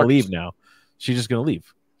 okay, I'm going to leave now. She's just going to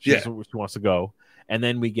leave. She wants to go. And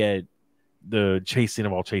then we get the chase scene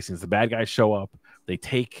of all chasings. The bad guys show up. They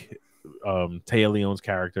take Téa Leon's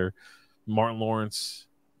character. Martin Lawrence,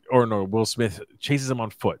 Will Smith chases him on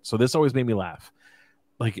foot. So this always made me laugh.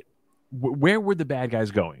 Like, where were the bad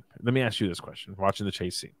guys going? Let me ask you this question. Watching the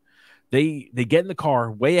chase scene, they get in the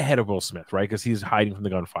car way ahead of Will Smith, right? Because he's hiding from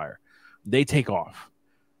the gunfire. They take off.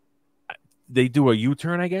 They do a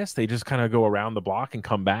U-turn, I guess. They just kind of go around the block and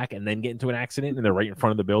come back and then get into an accident, and they're right in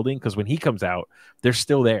front of the building. Because when he comes out, they're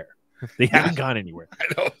still there. They haven't gone anywhere.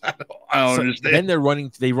 I don't understand.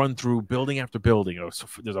 Then they run through building after building. Oh, so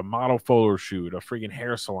there's a model photo shoot, a friggin'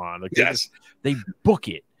 hair salon. Like they book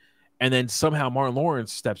it. And then somehow Martin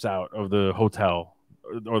Lawrence steps out of the hotel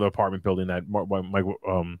or the apartment building that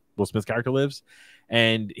Will Smith's character lives,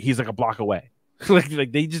 and he's like a block away.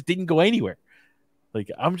 like they just didn't go anywhere. Like,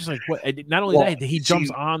 I'm just like, what? And not only that, he jumps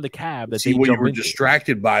on the cab that they what you jump were into.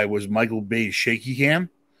 Distracted by was Michael Bay's shaky cam.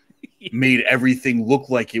 made everything look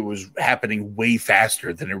like it was happening way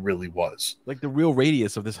faster than it really was. Like the real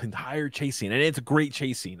radius of this entire chase scene, and it's a great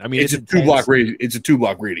chase scene. I mean, it's a 2-block radius. It's a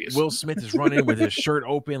 2-block radius. Will Smith is running with his shirt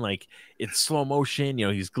open, like it's slow motion. You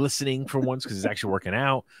know, he's glistening for once because he's actually working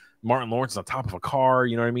out. Martin Lawrence is on top of a car.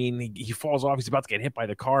 You know what I mean? He falls off. He's about to get hit by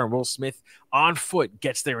the car, and Will Smith on foot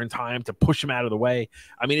gets there in time to push him out of the way.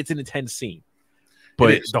 I mean, it's an intense scene,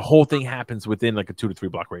 but the whole thing happens within like a 2 to 3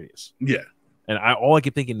 block radius. Yeah. And all I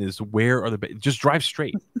keep thinking is, where are the just drive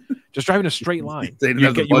straight, just drive in a straight line. They didn't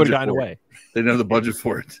have the budget. You would have gotten away. They didn't have the budget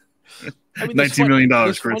for it. I mean, $19 million,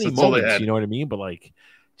 Chris. That's all they had. You know what I mean? But like,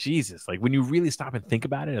 Jesus, like when you really stop and think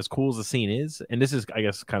about it, as cool as the scene is, and this is, I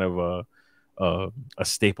guess, kind of a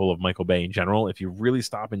staple of Michael Bay in general. If you really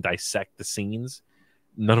stop and dissect the scenes,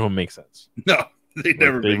 none of them make sense. No, they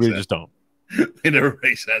never. They really just don't. It never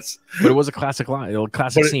makes sense. But it was a classic line, a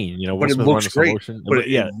classic scene. You know, but it looks great. But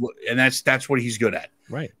yeah, and that's what he's good at.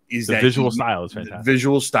 Right. Is the visual style is fantastic. The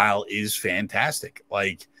visual style is fantastic.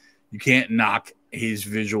 Like you can't knock his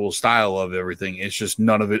visual style of everything. It's just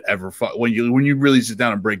none of it ever fun. When you really sit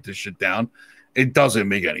down and break this shit down, it doesn't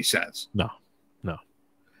make any sense. No.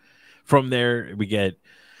 From there, we get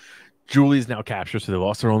Julie's now captured, so they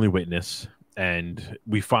lost their only witness, and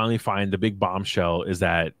we finally find the big bombshell is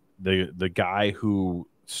that the guy who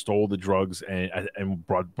stole the drugs and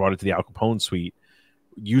brought it to the Al Capone suite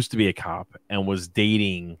used to be a cop and was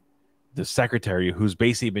dating the secretary, who's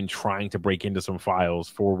basically been trying to break into some files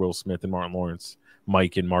for Will Smith and Martin Lawrence,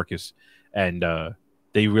 Mike and Marcus, and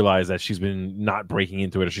they realize that she's been not breaking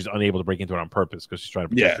into it, or she's unable to break into it on purpose because she's trying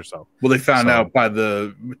to protect herself. Well, they found out by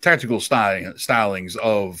the tactical stylings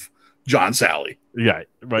of John Sally. Yeah,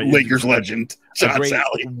 right. Lakers legend John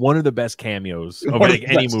Sally. One of the best cameos of like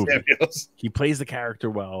any movie. Cameos. He plays the character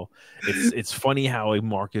well. It's funny how like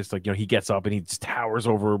Marcus, like, you know, he gets up and he just towers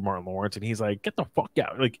over Martin Lawrence and he's like, "Get the fuck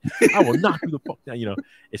out!" Like, I will knock you the fuck down. You know,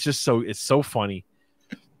 it's so funny.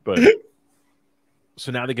 But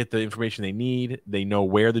so now they get the information they need. They know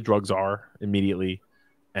where the drugs are immediately,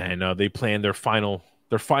 and they plan their final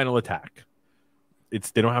attack.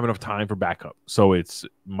 They don't have enough time for backup, so it's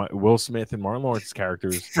Will Smith and Martin Lawrence's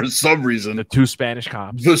characters. For some reason, the 2 Spanish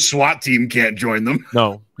cops. The SWAT team can't join them.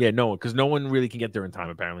 No, because no one really can get there in time.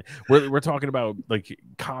 Apparently, we're talking about like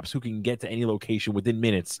cops who can get to any location within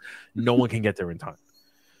minutes. No one can get there in time,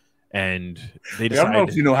 and they decide. I don't know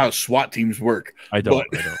if you know how SWAT teams work. I don't.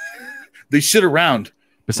 They sit around.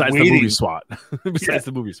 Besides waiting. The movie SWAT.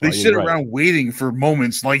 The movie SWAT. They sit around waiting for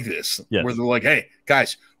moments like this, where they're like, "Hey,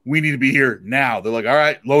 guys, we need to be here now." They're like, "All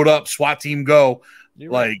right, load up, SWAT team, go."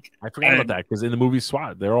 Like, I forgot about that because in the movie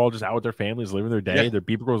SWAT, they're all just out with their families, living their day. Their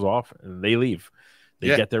beeper goes off, and they leave.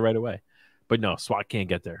 They get there right away. But no, SWAT can't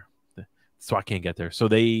get there. SWAT can't get there. So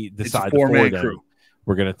they decide before then,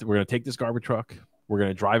 we're gonna take this garbage truck. We're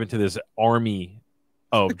gonna drive into this army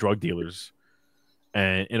of drug dealers.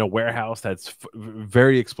 And in a warehouse that's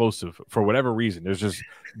very explosive for whatever reason. There's just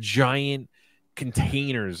giant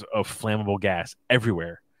containers of flammable gas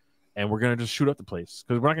everywhere. And we're going to just shoot up the place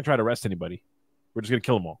because we're not going to try to arrest anybody. We're just going to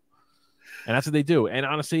kill them all. And that's what they do. And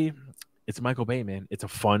honestly, it's Michael Bay, man. It's a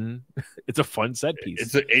fun set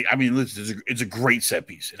piece. It's a great set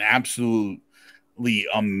piece. An absolutely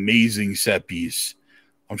amazing set piece.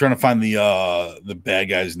 I'm trying to find the bad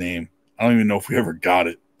guy's name. I don't even know if we ever got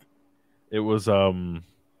it. It was I don't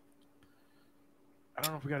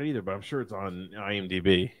know if we got it either, but I'm sure it's on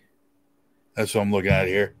IMDb. That's what I'm looking at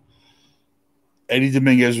here. Eddie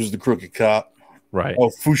Dominguez was the crooked cop. Right. Oh,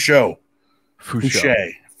 Fouché.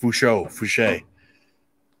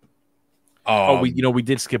 We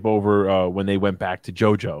did skip over when they went back to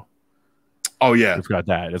JoJo. Oh yeah. We forgot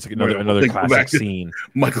that. It's like another classic scene.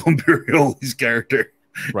 Michael Imperioli's character.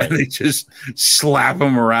 Right. And they just slap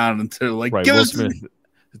him around until like Will Smith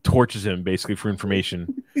torches him basically for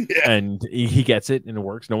information, and he gets it and it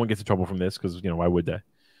works. No one gets in trouble from this because why would they?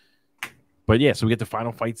 But yeah, so we get the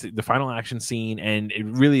final fights, the final action scene, and it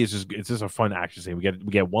really is just a fun action scene. We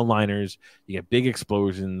get one-liners, you get big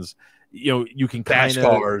explosions. You can kind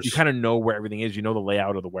of know where everything is. You know the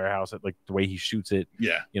layout of the warehouse, like the way he shoots it.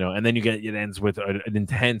 Yeah, and then it ends with an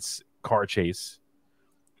intense car chase.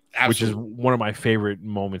 Absolutely. Which is one of my favorite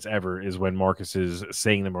moments ever is when Marcus is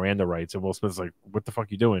saying the Miranda rights and Will Smith's like, "What the fuck are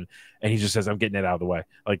you doing?" And he just says, "I'm getting it out of the way."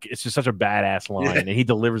 Like, it's just such a badass line, and he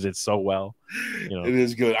delivers it so well. It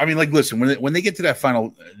is good. I mean, like, listen, when they get to that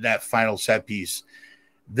final set piece,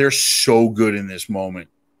 they're so good in this moment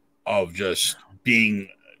of just being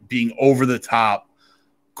over the top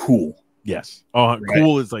cool. Yes.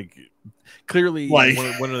 Cool is like clearly one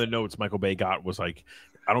of the notes Michael Bay got was like,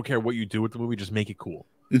 "I don't care what you do with the movie, just make it cool."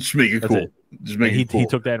 Just make it cool. Just make it cool. He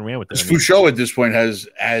took that and ran with it. Foucault at this point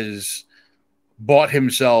has bought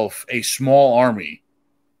himself a small army.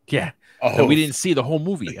 Yeah. And we didn't see the whole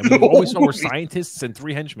movie. I mean, all we saw were scientists and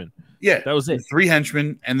 3 henchmen. Yeah. That was it. 3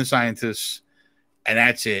 henchmen and the scientists, and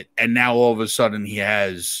that's it. And now all of a sudden he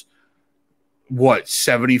has, what,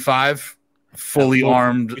 75 fully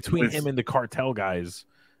armed? Between him and the cartel guys'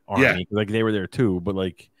 army. Like, they were there too, but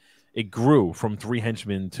like it grew from 3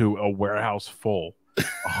 henchmen to a warehouse full,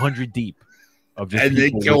 100 deep. Of just and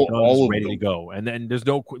they kill all ready of them. to go, and then there's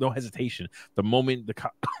no hesitation. The moment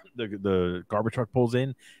the garbage truck pulls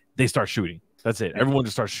in, they start shooting. That's it. Everyone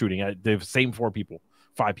just starts shooting. The same 5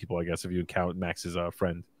 people, I guess, if you count Max's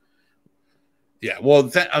friend. Yeah. Well,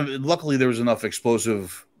 luckily there was enough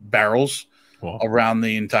explosive barrels around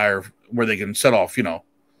the entire where they can set off.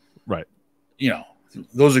 Right.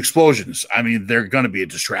 Those explosions. I mean, they're going to be a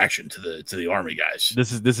distraction to the army guys.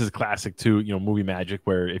 This is classic too. Movie magic,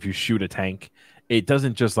 where if you shoot a tank, it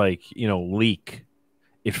doesn't just leak.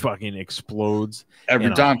 It fucking explodes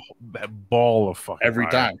every time. A ball of fucking every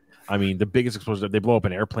fire. time. I mean, the biggest explosion. They blow up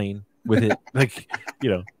an airplane with it.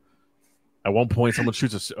 At one point, someone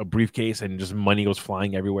shoots a briefcase and just money goes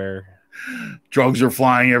flying everywhere. Drugs are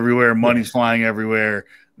flying everywhere. Money's flying everywhere.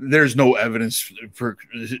 There's no evidence for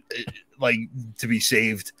to be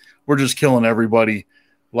saved. We're just killing everybody.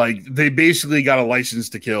 Like, they basically got a license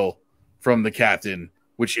to kill from the captain,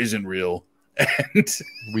 which isn't real. And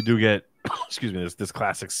we do get, excuse me, this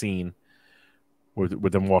classic scene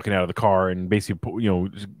with them walking out of the car and basically,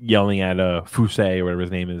 yelling at Fusay or whatever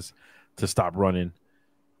his name is to stop running.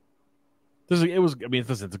 Listen,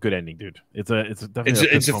 it's a good ending, dude. It's a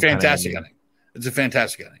fantastic ending. It's a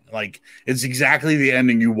fantastic ending. Like, it's exactly the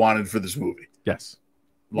ending you wanted for this movie. Yes.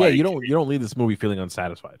 You don't leave this movie feeling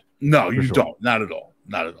unsatisfied. No, you don't. Not at all.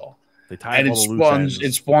 Not at all. They tie and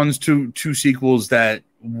it spawns two sequels that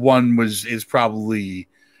one is probably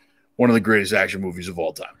one of the greatest action movies of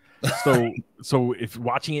all time. So if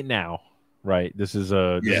watching it now, right? This is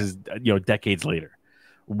decades later.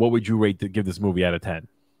 What would you give this movie out of 10?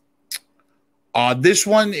 This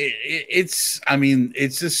one, it's a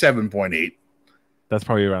 7.8. That's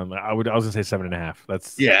probably around. I was gonna say 7.5.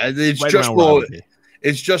 That's it's right just below.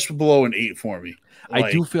 It's just below an 8 for me.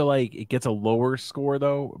 I do feel like it gets a lower score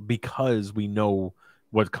though because we know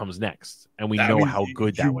what comes next and we know how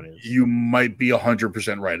good that one is. You might be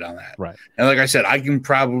 100% right on that. Right. And like I said, I can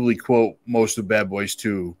probably quote most of Bad Boys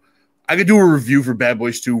 2. I could do a review for Bad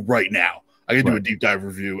Boys 2 right now. I could do a deep dive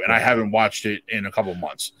review, and I haven't watched it in a couple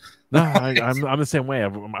months. No, I'm the same way. I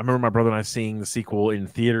remember my brother and I seeing the sequel in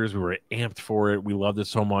theaters. We were amped for it. We loved it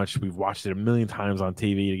so much. We've watched it a million times on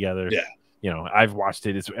TV together. Yeah. I've watched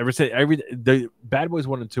it. It's the Bad Boys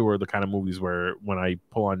 1 and 2 are the kind of movies where when I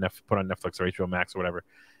put on Netflix or HBO Max or whatever,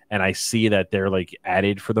 and I see that they're like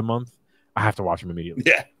added for the month, I have to watch them immediately.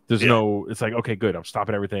 Yeah. It's like, okay, good. I'm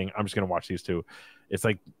stopping everything. I'm just gonna watch these 2. It's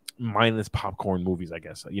like mindless popcorn movies, I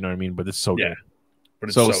guess. You know what I mean? But it's so good.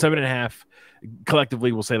 But so 7.5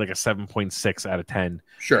 collectively, we'll say like a 7.6 out of 10.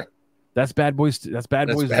 Sure. That's Bad Boys. That's Bad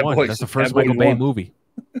Boys 1. That's the first Michael Bay movie.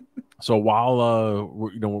 So while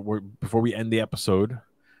before we end the episode,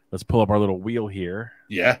 let's pull up our little wheel here.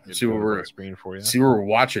 Yeah. See what we're screen for you. See what we're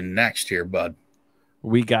watching next here, bud.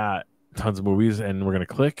 We got tons of movies, and we're gonna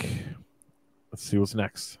click. Let's see what's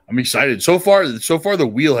next. I'm excited. So far, the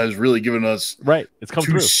wheel has really given us It's come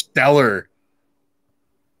through. Stellar.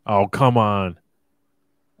 Oh, come on.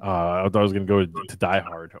 I thought I was going to go to Die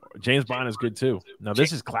Hard. James Bond is good too. Now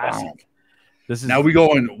this is classic. Now we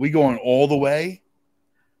going all the way.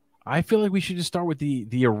 I feel like we should just start with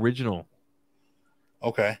the original.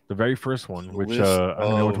 Okay. The very first one, which I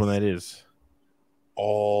don't know which one that is.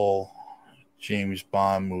 All James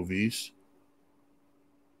Bond movies.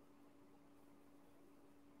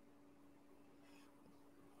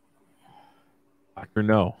 Dr.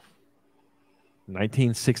 No.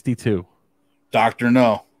 1962. Dr.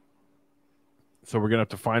 No. So we're going to have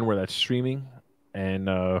to find where that's streaming, and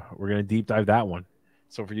we're going to deep dive that one.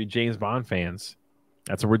 So for you James Bond fans,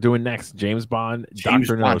 that's what we're doing next. James Bond,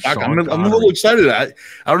 Dr. No. I'm a little excited. I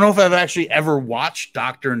don't know if I've actually ever watched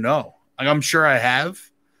Dr. No. Like, I'm sure I have.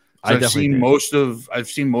 I've seen most of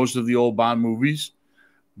the old Bond movies,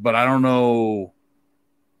 but I don't know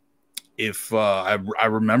if I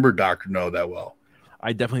remember Dr. No that well.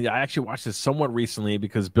 I actually watched this somewhat recently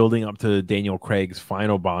because building up to Daniel Craig's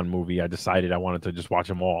final Bond movie, I decided I wanted to just watch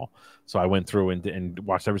them all. So I went through and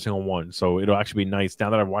watched every single one. So it'll actually be nice now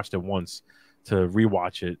that I've watched it once to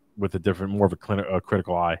rewatch it with more of a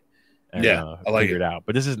critical eye. And, I like figure it out.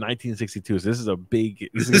 But this is 1962, so this is a big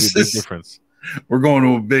difference. We're going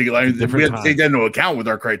to a big. We have to take that into account with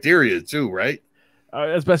our criteria too, right?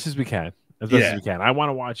 as best as we can. As best as we can. I want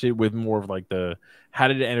to watch it with more of like the how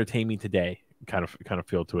did it entertain me today kind of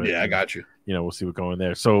feel to it. Yeah, I got you. You know, we'll see what's going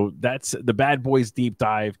there. So that's the Bad Boys Deep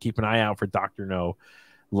Dive. Keep an eye out for Dr. No.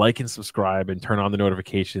 Like and subscribe and turn on the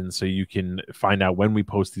notifications so you can find out when we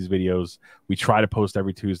post these videos. We try to post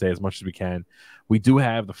every Tuesday as much as we can. We do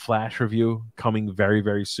have the Flash review coming very,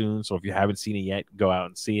 very soon. So if you haven't seen it yet, go out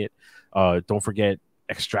and see it. Don't forget,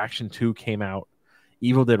 Extraction 2 came out.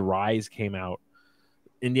 Evil Dead Rise came out.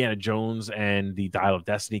 Indiana Jones and the Dial of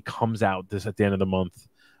Destiny comes out at the end of the month.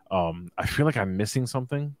 I feel like I'm missing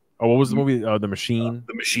something. Oh, what was the movie? The Machine.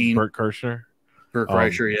 The Machine. Burt Kreischer. Burt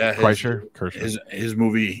Kreischer, yeah. Kreischer. His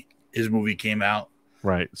movie came out.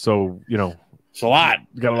 Right. So, you know, it's a lot.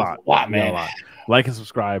 We got a lot. Man. Like and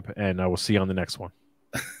subscribe, and we'll see you on the next one.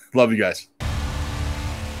 Love you guys.